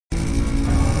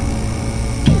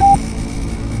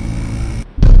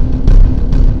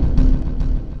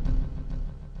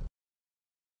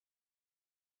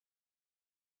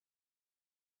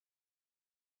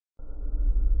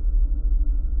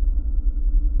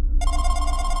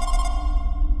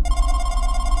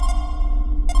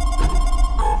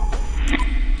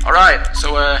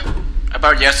So,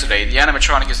 about yesterday, the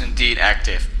animatronic is indeed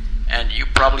active, and you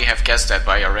probably have guessed that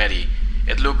by already.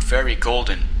 It looked very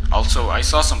golden. Also, I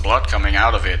saw some blood coming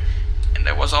out of it, and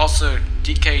there was also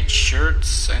decayed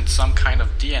shirts and some kind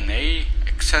of DNA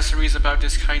accessories about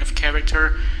this kind of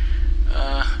character.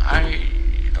 I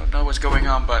don't know what's going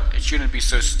on, but it shouldn't be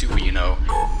so stupid, you know.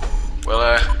 Well,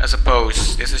 I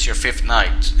suppose this is your 5th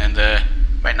night, and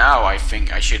right now I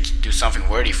think I should do something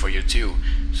worthy for you too.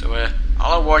 So,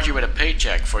 I'll award you with a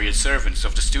paycheck for your servants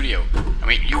of the studio. I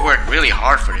mean, you worked really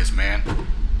hard for this, man.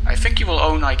 I think you will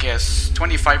own, I guess,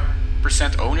 25%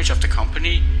 ownage of the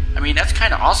company. I mean, that's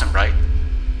kinda awesome, right?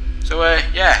 So,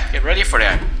 yeah, get ready for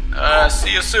that.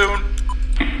 See you soon.